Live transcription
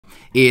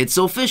It's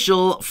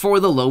official for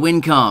the low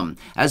income,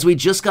 as we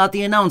just got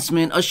the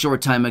announcement a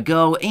short time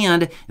ago,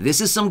 and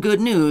this is some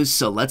good news,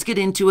 so let's get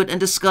into it and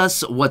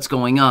discuss what's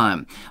going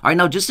on. Alright,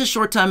 now just a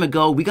short time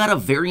ago, we got a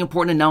very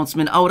important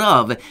announcement out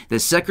of the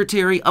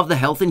Secretary of the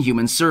Health and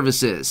Human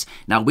Services.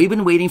 Now, we've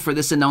been waiting for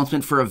this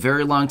announcement for a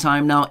very long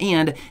time now,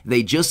 and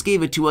they just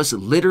gave it to us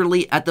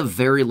literally at the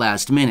very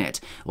last minute.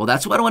 Well,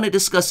 that's what I want to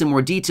discuss in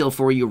more detail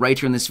for you right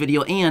here in this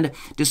video and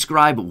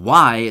describe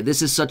why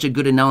this is such a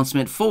good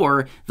announcement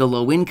for the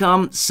low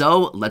income.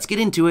 So let's get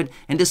into it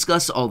and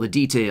discuss all the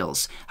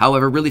details.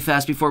 However, really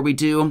fast before we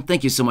do,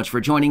 thank you so much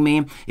for joining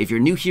me. If you're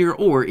new here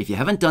or if you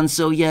haven't done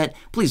so yet,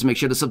 please make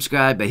sure to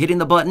subscribe by hitting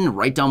the button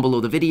right down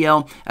below the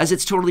video, as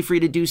it's totally free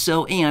to do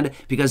so. And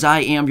because I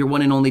am your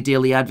one and only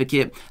daily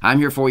advocate, I'm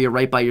here for you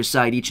right by your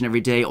side each and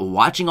every day,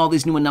 watching all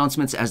these new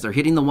announcements as they're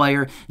hitting the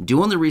wire,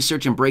 doing the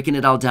research and breaking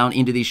it all down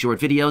into these short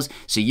videos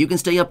so you can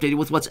stay updated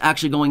with what's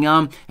actually going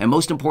on, and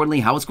most importantly,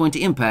 how it's going to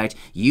impact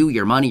you,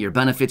 your money, your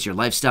benefits, your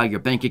lifestyle, your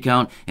bank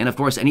account, and of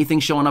course, anything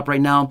showing up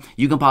right now,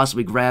 you can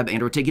possibly grab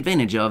and or take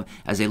advantage of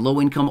as a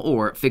low-income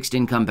or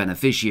fixed-income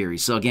beneficiary.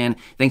 So again,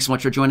 thanks so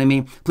much for joining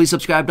me. Please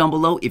subscribe down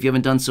below if you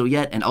haven't done so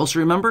yet, and also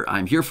remember,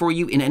 I'm here for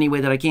you in any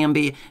way that I can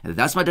be.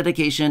 That's my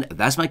dedication,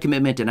 that's my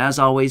commitment, and as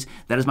always,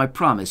 that is my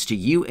promise to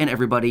you and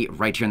everybody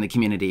right here in the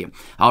community.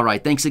 All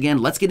right, thanks again.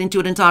 Let's get into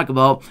it and talk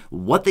about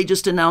what they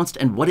just announced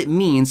and what it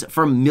means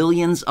for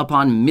millions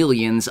upon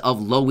millions of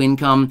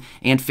low-income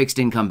and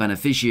fixed-income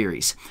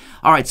beneficiaries.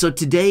 All right, so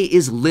today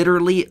is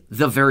literally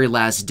the very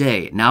last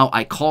day. Now,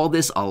 I called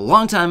this a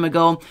long time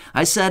ago.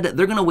 I said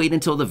they're going to wait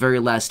until the very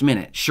last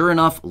minute. Sure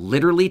enough,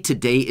 literally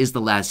today is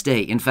the last day.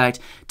 In fact,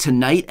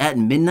 tonight at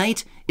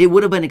midnight, it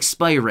would have been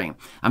expiring.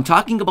 I'm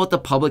talking about the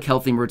Public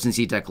Health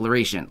Emergency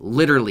Declaration.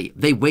 Literally,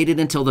 they waited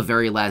until the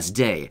very last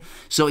day.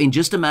 So in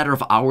just a matter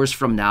of hours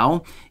from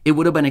now, it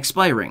would have been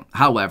expiring.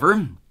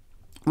 However,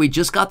 we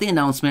just got the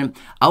announcement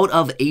out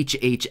of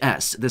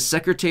HHS, the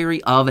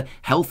Secretary of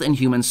Health and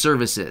Human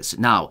Services.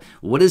 Now,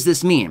 what does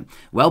this mean?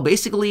 Well,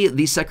 basically,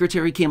 the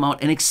Secretary came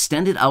out and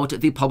extended out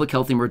the public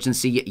health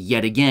emergency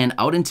yet again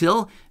out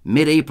until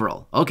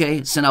mid-April.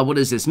 Okay, so now what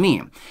does this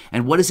mean?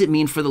 And what does it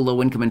mean for the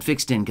low income and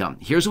fixed income?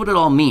 Here's what it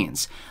all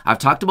means. I've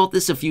talked about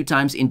this a few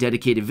times in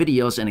dedicated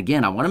videos, and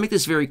again, I want to make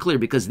this very clear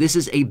because this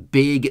is a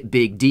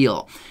big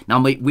deal. Now,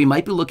 we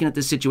might be looking at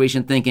this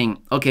situation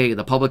thinking, okay,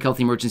 the Public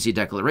Health Emergency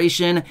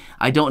Declaration,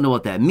 I don't know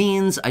what that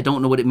means. I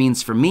don't know what it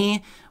means for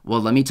me. Well,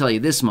 let me tell you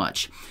this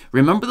much.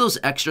 Remember those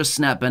extra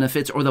SNAP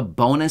benefits or the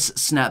bonus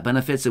SNAP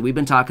benefits that we've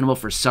been talking about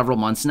for several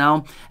months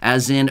now?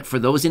 As in, for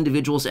those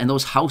individuals and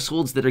those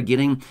households that are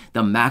getting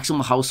the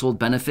maximum household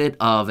benefit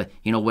of,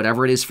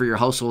 whatever it is for your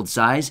household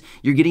size,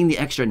 you're getting the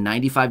extra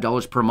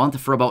 $95 per month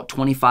for about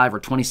 25 or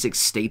 26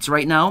 states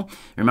right now.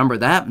 Remember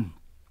that?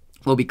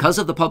 Well, because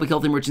of the Public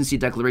Health Emergency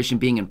Declaration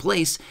being in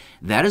place,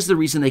 that is the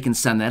reason they can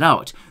send that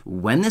out.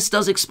 When this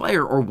does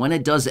expire or when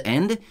it does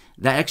end,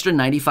 that extra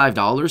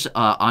 $95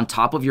 on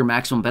top of your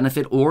maximum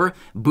benefit or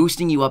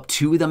boosting you up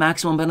to the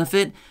maximum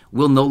benefit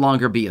will no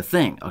longer be a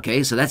thing,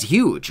 okay? So that's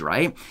huge,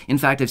 right? In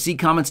fact, I've seen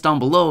comments down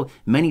below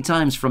many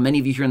times from many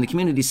of you here in the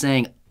community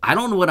saying, I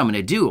don't know what I'm going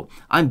to do.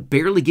 I'm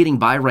barely getting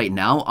by right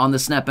now on the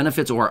SNAP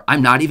benefits, or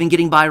I'm not even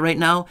getting by right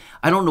now.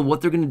 I don't know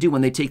what they're going to do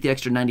when they take the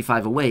extra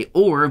 $95 away,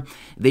 or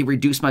they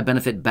reduce my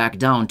benefit back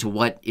down to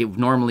what it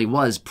normally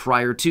was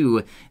prior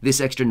to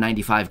this extra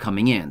 $95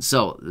 coming in.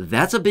 So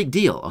that's a big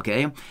deal,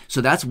 okay?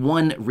 So that's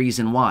one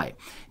reason why.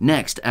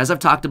 Next, as I've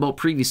talked about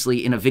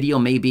previously in a video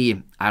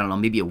maybe, I don't know,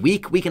 maybe a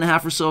week and a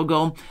half or so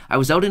ago, I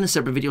was out in a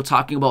separate video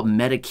talking about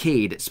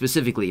Medicaid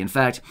specifically. In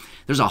fact,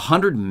 there's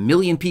 100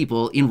 million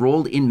people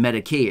enrolled in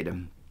Medicaid.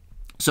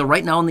 So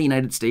right now in the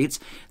United States,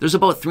 there's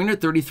about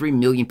 333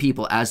 million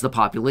people as the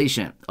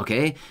population,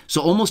 okay?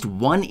 So almost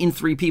 1 in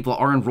 3 people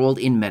are enrolled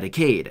in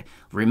Medicaid.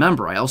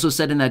 Remember, I also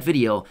said in that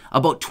video,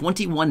 about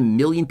 21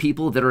 million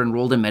people that are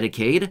enrolled in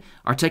Medicaid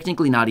are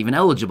technically not even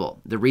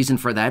eligible. The reason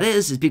for that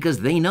is because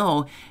they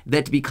know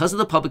that because of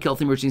the Public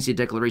Health Emergency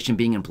Declaration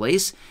being in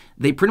place,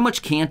 they pretty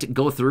much can't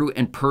go through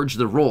and purge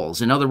the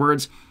rolls. In other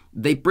words,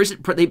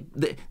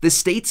 the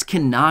states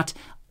cannot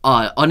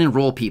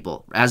unenroll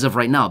people as of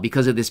right now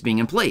because of this being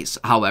in place.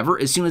 However,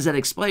 as soon as that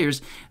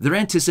expires, they're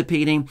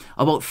anticipating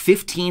about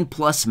 15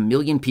 plus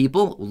million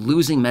people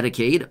losing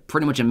Medicaid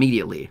pretty much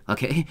immediately,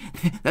 okay?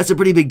 That's a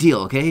pretty big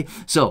deal, okay?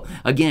 So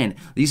again,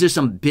 these are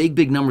some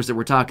big numbers that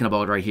we're talking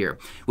about right here,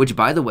 which,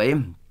 by the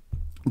way,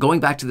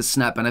 going back to the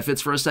SNAP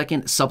benefits for a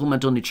second,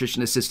 Supplemental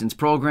Nutrition Assistance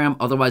Program,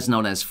 otherwise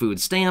known as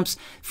food stamps,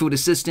 food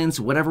assistance,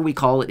 whatever we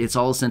call it, it's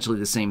all essentially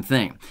the same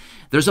thing.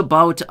 There's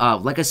about,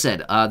 like I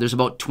said, there's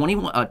about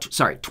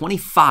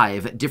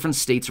 25 different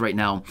states right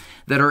now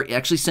that are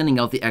actually sending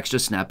out the extra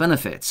SNAP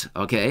benefits,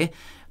 okay?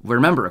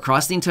 Remember,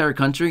 across the entire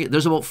country,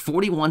 there's about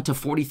 41 to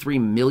 43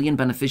 million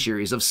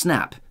beneficiaries of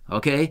SNAP.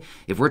 Okay?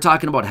 If we're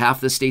talking about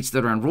half the states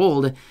that are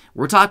enrolled,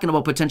 we're talking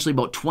about potentially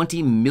about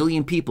 20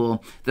 million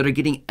people that are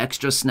getting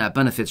extra SNAP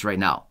benefits right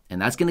now.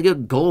 And that's going to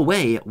go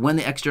away when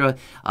the extra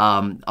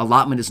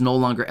allotment is no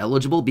longer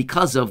eligible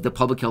because of the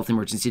public health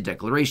emergency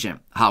declaration.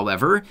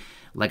 However,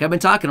 like I've been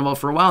talking about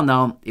for a while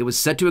now, it was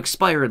set to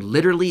expire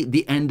literally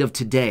the end of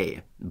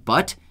today.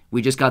 But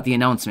we just got the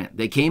announcement.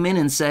 They came in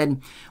and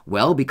said,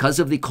 well, because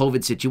of the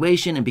COVID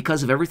situation and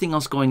because of everything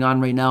else going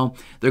on right now,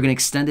 they're going to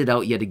extend it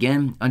out yet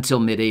again until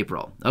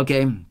mid-April.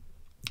 Okay?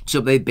 So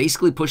they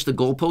basically pushed the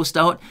goalpost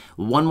out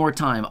one more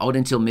time, out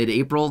until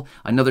mid-April,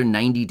 another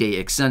 90-day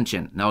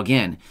extension. Now,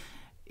 again,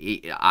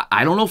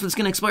 I don't know if it's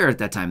going to expire at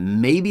that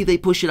time. Maybe they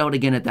push it out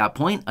again at that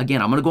point.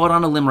 Again, I'm going to go out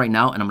on a limb right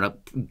now, and I'm going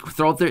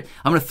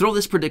to throw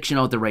this prediction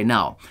out there right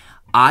now.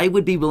 I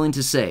would be willing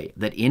to say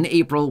that in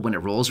April, when it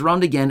rolls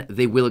around again,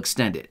 they will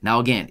extend it. Now,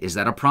 again, is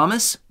that a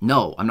promise?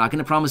 No, I'm not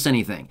going to promise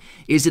anything.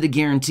 Is it a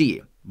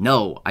guarantee?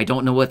 No, I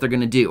don't know what they're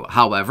going to do.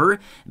 However,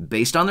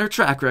 based on their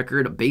track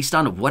record, based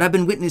on what I've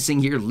been witnessing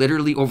here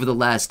literally over the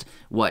last,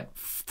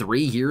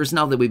 3 years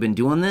now that we've been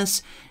doing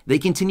this, they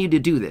continue to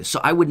do this. So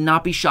I would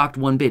not be shocked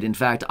one bit. In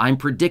fact, I'm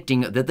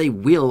predicting that they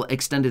will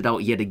extend it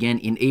out yet again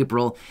in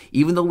April,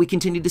 even though we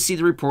continue to see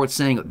the reports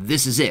saying,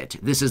 this is it.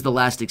 This is the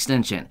last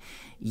extension.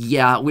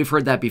 Yeah, we've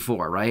heard that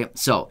before, right?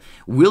 So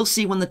we'll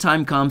see when the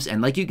time comes.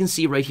 And like you can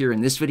see right here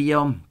in this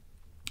video,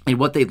 and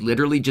what they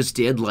literally just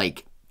did,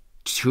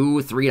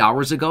 2-3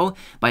 hours ago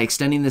by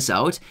extending this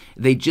out.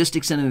 They just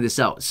extended this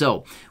out.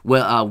 So,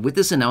 with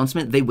this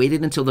announcement, they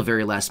waited until the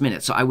very last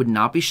minute. So I would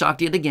not be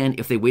shocked yet again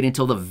if they wait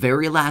until the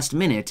very last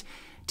minute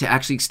to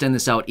actually extend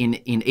this out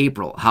in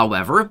April.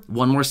 However,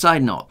 one more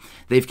side note.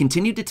 They've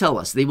continued to tell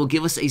us they will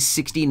give us a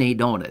 60-day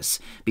notice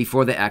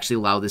before they actually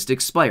allow this to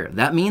expire.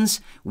 That means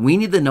we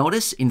need the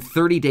notice in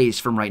 30 days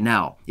from right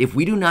now. If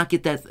we do not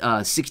get that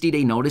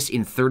 60-day notice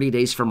in 30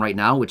 days from right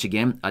now, which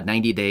again, a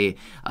 90-day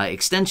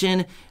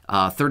extension,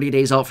 30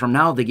 days out from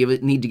now, they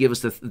need to give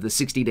us the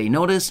 60-day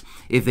notice.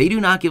 If they do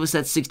not give us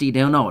that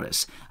 60-day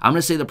notice, I'm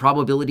going to say the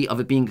probability of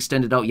it being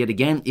extended out yet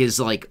again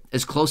is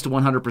as close to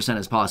 100%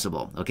 as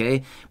possible,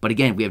 okay? But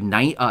again, we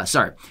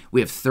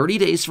have 30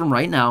 days from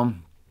right now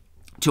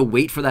to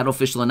wait for that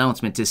official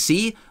announcement to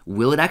see,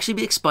 will it actually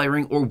be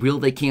expiring or will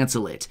they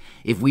cancel it?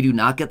 If we do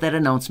not get that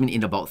announcement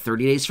in about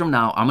 30 days from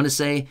now, I'm going to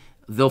say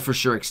they'll for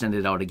sure extend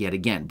it out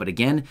again. But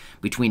again,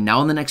 between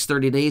now and the next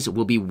 30 days,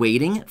 we'll be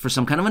waiting for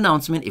some kind of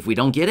announcement. If we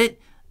don't get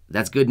it,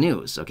 that's good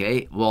news,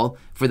 okay? Well,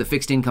 for the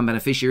fixed income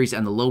beneficiaries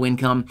and the low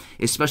income,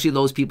 especially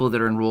those people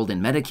that are enrolled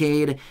in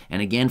Medicaid,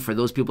 and again, for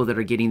those people that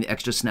are getting the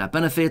extra SNAP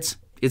benefits,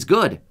 it's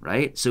good,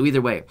 right? So either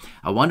way,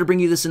 I wanted to bring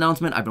you this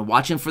announcement. I've been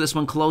watching for this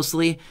one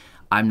closely.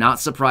 I'm not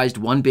surprised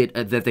one bit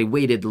that they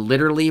waited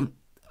literally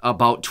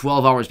about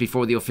 12 hours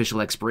before the official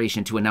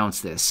expiration to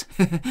announce this.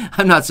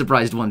 I'm not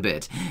surprised one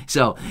bit.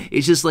 So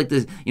it's just like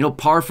the,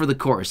 par for the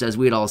course, as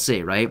we'd all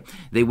say, right?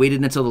 They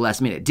waited until the last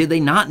minute. Did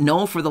they not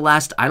know for the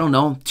last,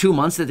 2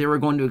 months that they were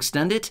going to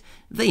extend it?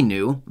 They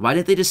knew. Why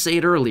didn't they just say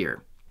it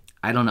earlier?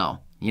 I don't know.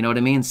 You know what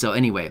I mean? So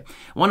anyway,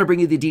 I want to bring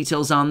you the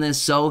details on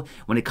this. So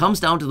when it comes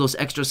down to those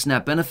extra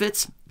SNAP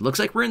benefits, looks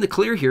like we're in the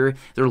clear here.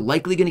 They're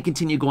likely going to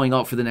continue going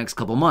out for the next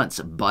couple months,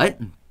 but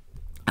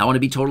I want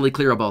to be totally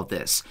clear about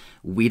this.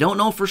 We don't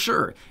know for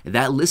sure.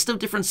 That list of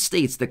different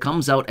states that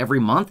comes out every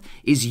month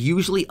is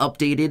usually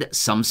updated.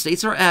 Some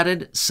states are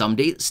added, some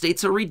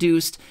states are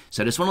reduced.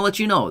 So I just want to let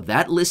you know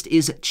that list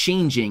is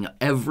changing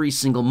every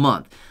single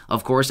month.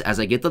 Of course, as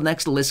I get the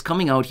next list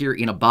coming out here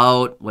in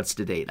about, what's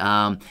the date?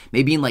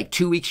 Maybe in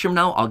 2 weeks from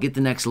now, I'll get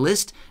the next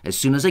list. As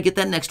soon as I get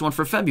that next one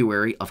for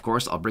February, of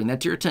course, I'll bring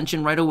that to your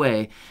attention right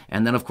away.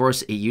 And then, of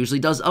course, it usually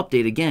does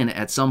update again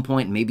at some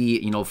point,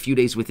 maybe, a few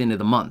days within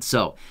the month.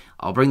 So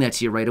I'll bring that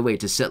to you right away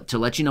to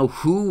let you know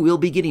who will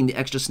be getting the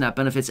extra SNAP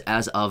benefits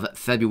as of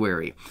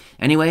February.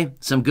 Anyway,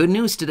 some good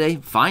news today.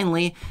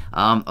 Finally,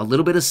 a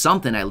little bit of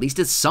something. At least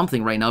it's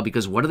something right now,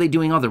 because what are they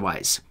doing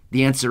otherwise?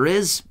 The answer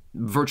is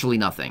virtually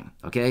nothing,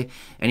 okay?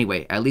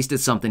 Anyway, at least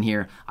it's something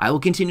here. I will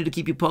continue to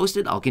keep you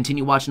posted. I'll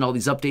continue watching all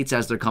these updates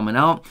as they're coming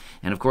out,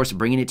 and of course,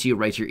 bringing it to you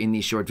right here in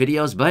these short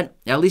videos, but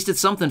at least it's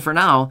something for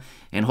now,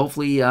 and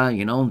hopefully,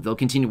 they'll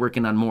continue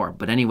working on more.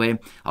 But anyway,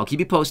 I'll keep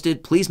you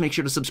posted. Please make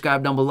sure to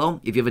subscribe down below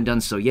if you haven't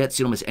done so yet,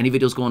 so you don't miss any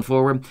videos going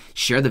forward.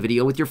 Share the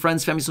video with your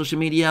friends, family, social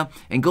media,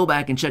 and go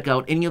back and check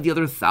out any of the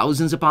other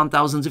thousands upon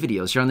thousands of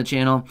videos here on the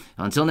channel.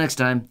 Until next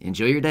time,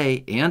 enjoy your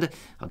day, and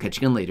I'll catch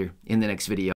you again later in the next video.